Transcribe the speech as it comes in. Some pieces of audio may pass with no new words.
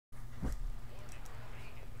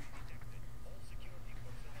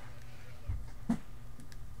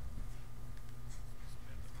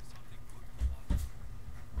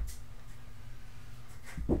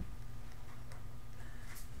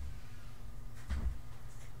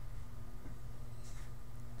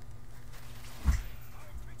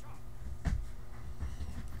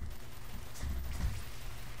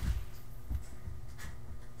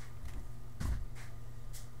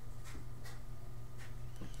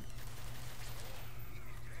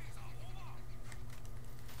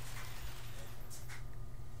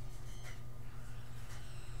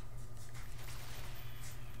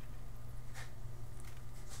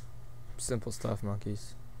simple stuff,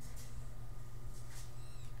 monkeys.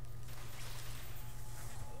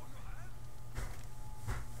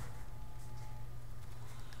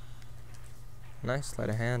 Nice sleight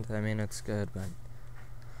of hand. I mean, it's good, but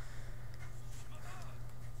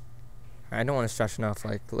I don't want to stretch enough.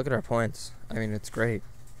 Like, look at our points. I mean, it's great.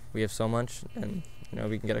 We have so much, and you know,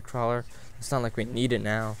 we can get a crawler. It's not like we need it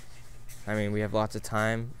now. I mean, we have lots of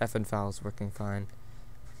time. F and foul's working fine.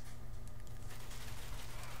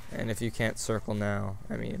 And if you can't circle now,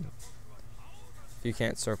 I mean, if you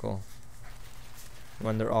can't circle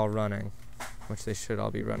when they're all running, which they should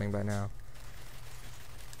all be running by now,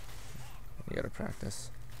 you gotta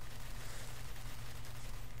practice.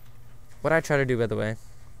 What I try to do, by the way,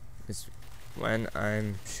 is when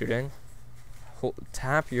I'm shooting,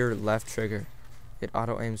 tap your left trigger. It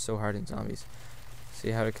auto aims so hard in zombies. See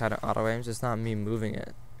how it kind of auto aims? It's not me moving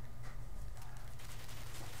it.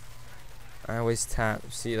 I always tap.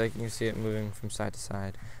 See, like you can see it moving from side to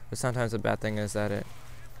side. But sometimes the bad thing is that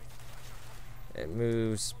it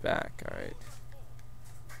moves back. All right.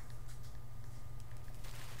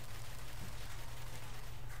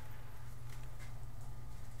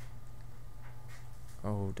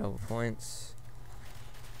 Oh, double points.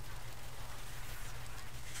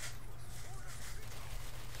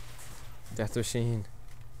 Death machine.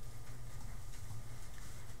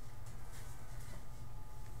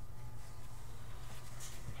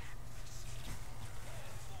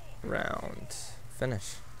 Round.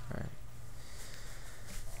 Finish. Alright.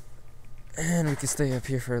 And we can stay up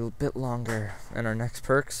here for a bit longer. And our next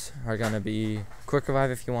perks are gonna be quick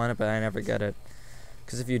revive if you want it, but I never get it.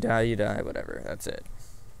 Because if you die, you die, whatever, that's it.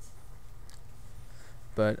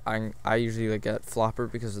 But I usually like get flopper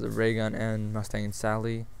because of the ray gun and Mustang and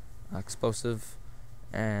Sally explosive,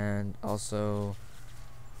 and also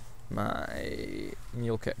my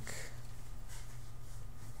mule kick.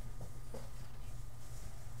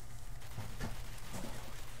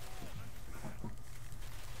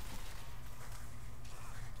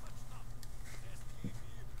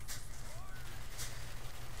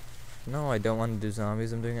 No, I don't want to do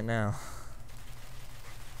zombies, I'm doing it now.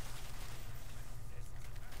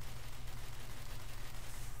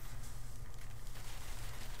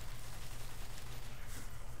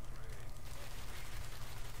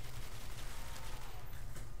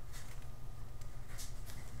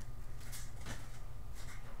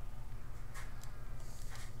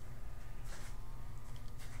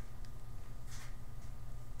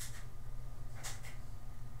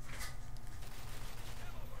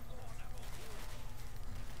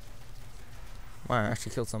 Wow, I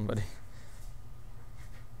actually killed somebody.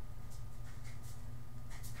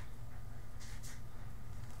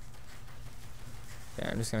 Yeah,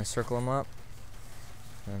 I'm just gonna circle him up.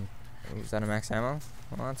 And is that a max ammo?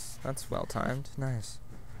 Well, that's well timed. Nice.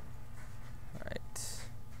 All right.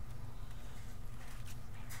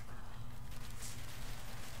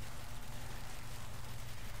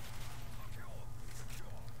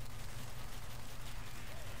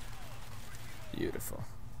 Beautiful.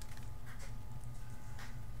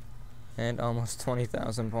 And almost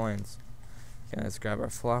 20,000 points. Okay, let's grab our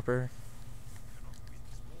flopper.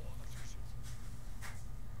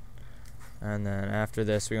 And then after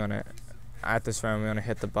this, at this round, we want to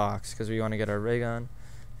hit the box because we want to get our ray gun,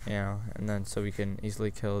 you know, and then so we can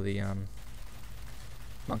easily kill the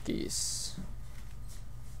monkeys.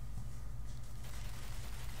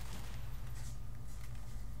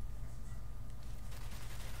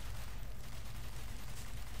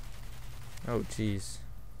 Oh, jeez.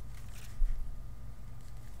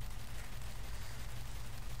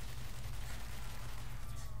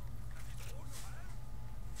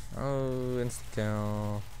 Oh, instant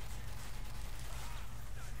kill.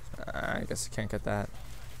 I guess I can't get that.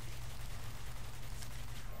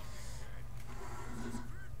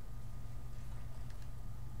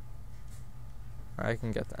 I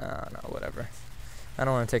can get that. Oh, no, whatever. I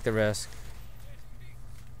don't want to take the risk.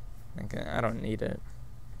 Okay, I don't need it.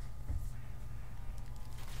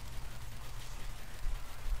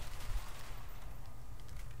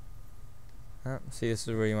 Oh, see, this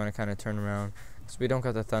is where you want to kind of turn around. So we don't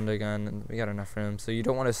got the thunder gun, and we got enough room. So you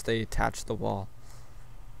don't want to stay attached to the wall.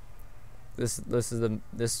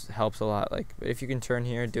 This helps a lot. Like, if you can turn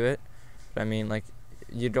here, do it. But I mean, like,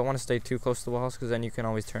 you don't want to stay too close to the walls because then you can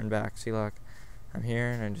always turn back. See, look, I'm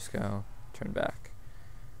here, and I just go turn back.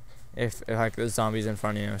 If like the zombies in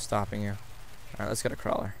front of you stopping you. All right, let's get a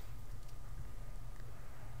crawler.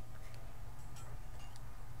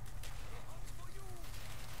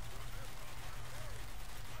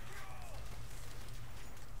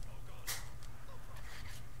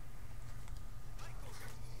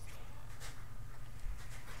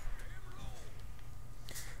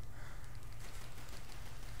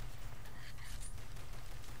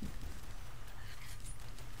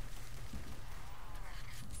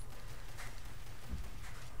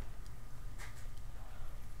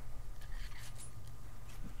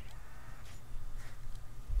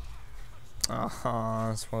 Oh,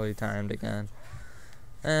 it's poorly timed again.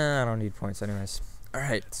 I don't need points anyways.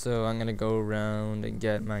 Alright, so I'm gonna go around and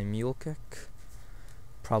get my mule kick.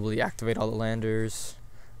 Probably activate all the landers,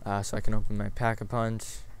 so I can open my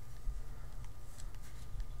pack-a-punch.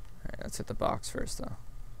 Alright, let's hit the box first though.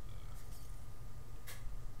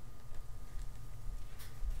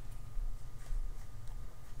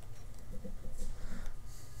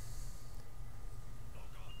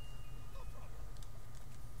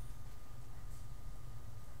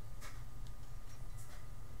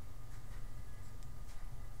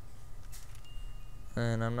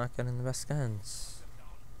 And I'm not getting the best skins.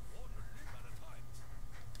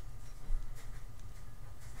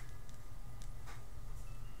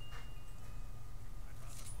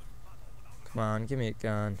 Come on, give me a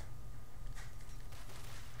gun.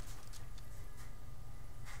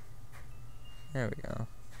 There we go.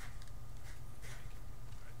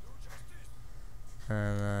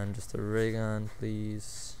 And then just a ray gun,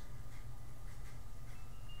 please.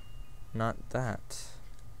 Not that.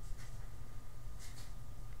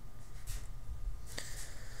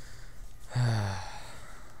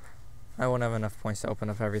 I won't have enough points to open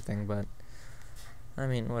up everything, but I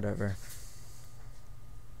mean, whatever.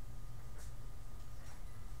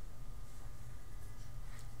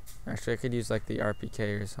 Actually, I could use like the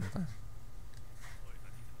RPK or something.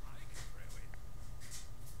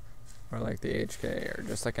 Or like the HK, or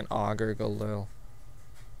just like an AUG or Galil.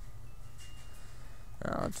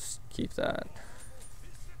 I'll just keep that.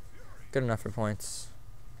 Good enough for points.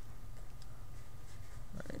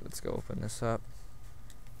 Alright, let's go open this up.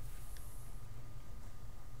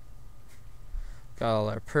 Got all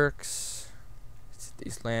our perks. Let's hit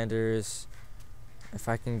these landers. If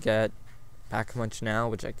I can get pack-a-punch now,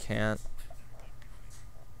 which I can't.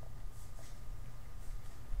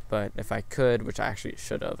 But if I could, which I actually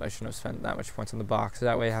should have, I shouldn't have spent that much points on the box.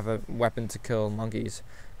 That way I have a weapon to kill monkeys.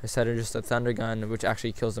 Instead of just a thunder gun, which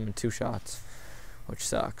actually kills them in 2 shots. Which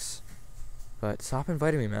sucks. But stop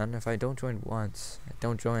inviting me, man. If I don't join once, I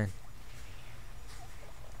don't join.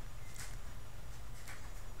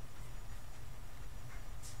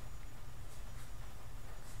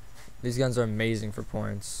 These guns are amazing for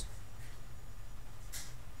points.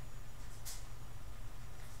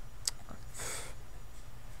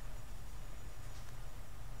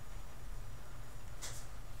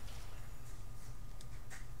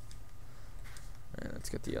 Alright, let's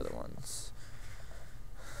get the other ones.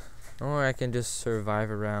 Or I can just survive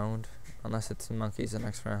a round, unless it's monkeys the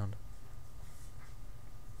next round.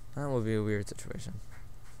 That would be a weird situation.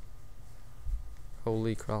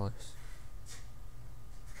 Holy crawlers.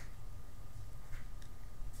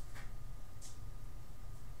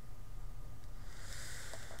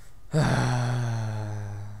 I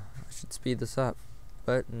should speed this up,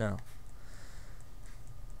 but no.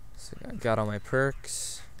 So I got all my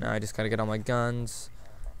perks. Now I just gotta get all my guns.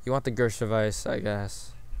 You want the Gersh device, I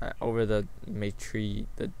guess, over the Matri,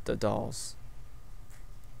 the dolls.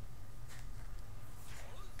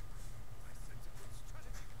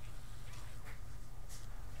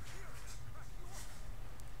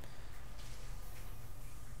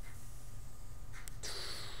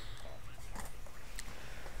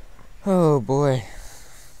 Oh boy,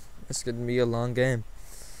 this could be a long game.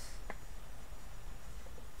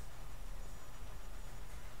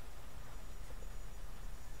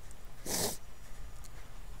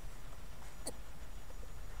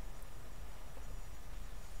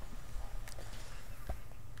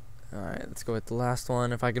 Alright, let's go with the last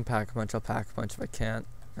one. If I can pack a punch, I'll pack a punch. If I can't,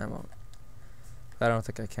 I won't. I don't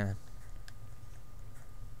think I can.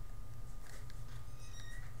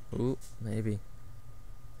 Ooh, maybe.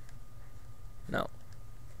 No.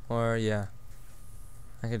 Or, yeah.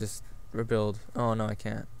 I could just rebuild. Oh, no, I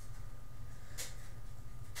can't.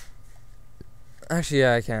 Actually,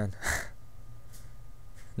 yeah, I can.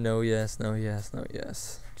 No, yes, no, yes, no,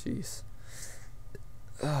 yes. Jeez.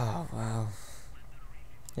 Oh, wow.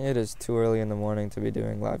 It is too early in the morning to be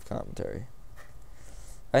doing live commentary.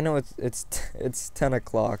 I know it's 10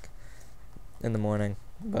 o'clock in the morning,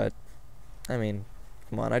 but, I mean,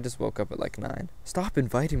 come on, I just woke up at like 9. Stop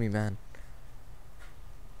inviting me, man.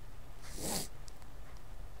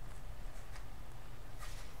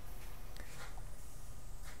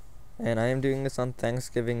 And I am doing this on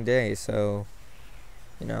Thanksgiving Day, so,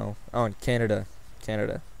 you know, oh, in Canada,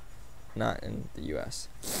 not in the US.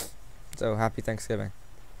 So, happy Thanksgiving.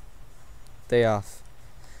 Day off.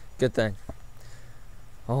 Good thing.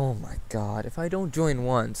 Oh my god, if I don't join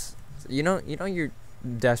once, you know you're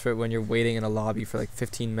desperate when you're waiting in a lobby for like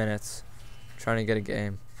 15 minutes trying to get a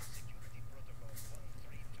game.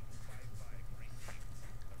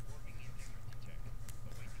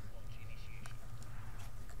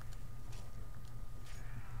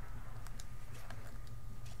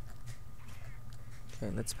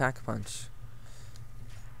 Okay, let's pack a punch.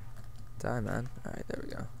 Die, man. Alright, there we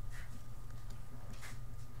go.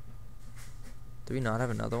 Do we not have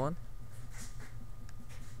another one?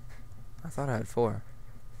 I thought I had 4.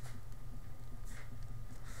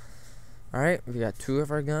 Alright, we got 2 of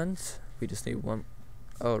our guns. We just need 1.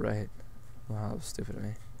 Oh, right. Wow, that was stupid of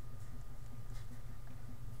me.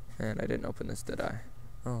 And I didn't open this, did I?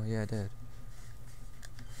 Oh, yeah, I did.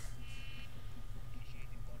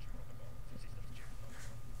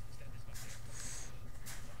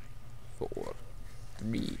 Four,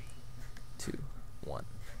 3, 2, 1.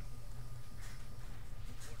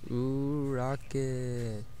 Ooh,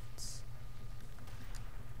 rockets.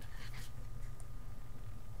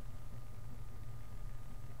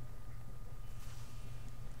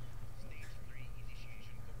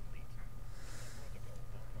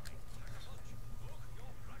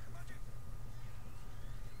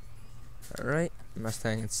 Alright,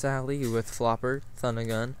 Mustang and Sally with Flopper, Thunder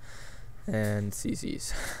Gun, and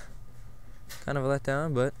CC's. Kind of a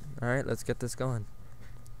letdown, but alright, let's get this going.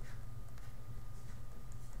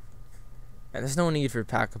 And there's no need for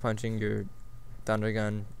pack-a-punching your Thunder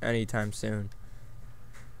Gun anytime soon.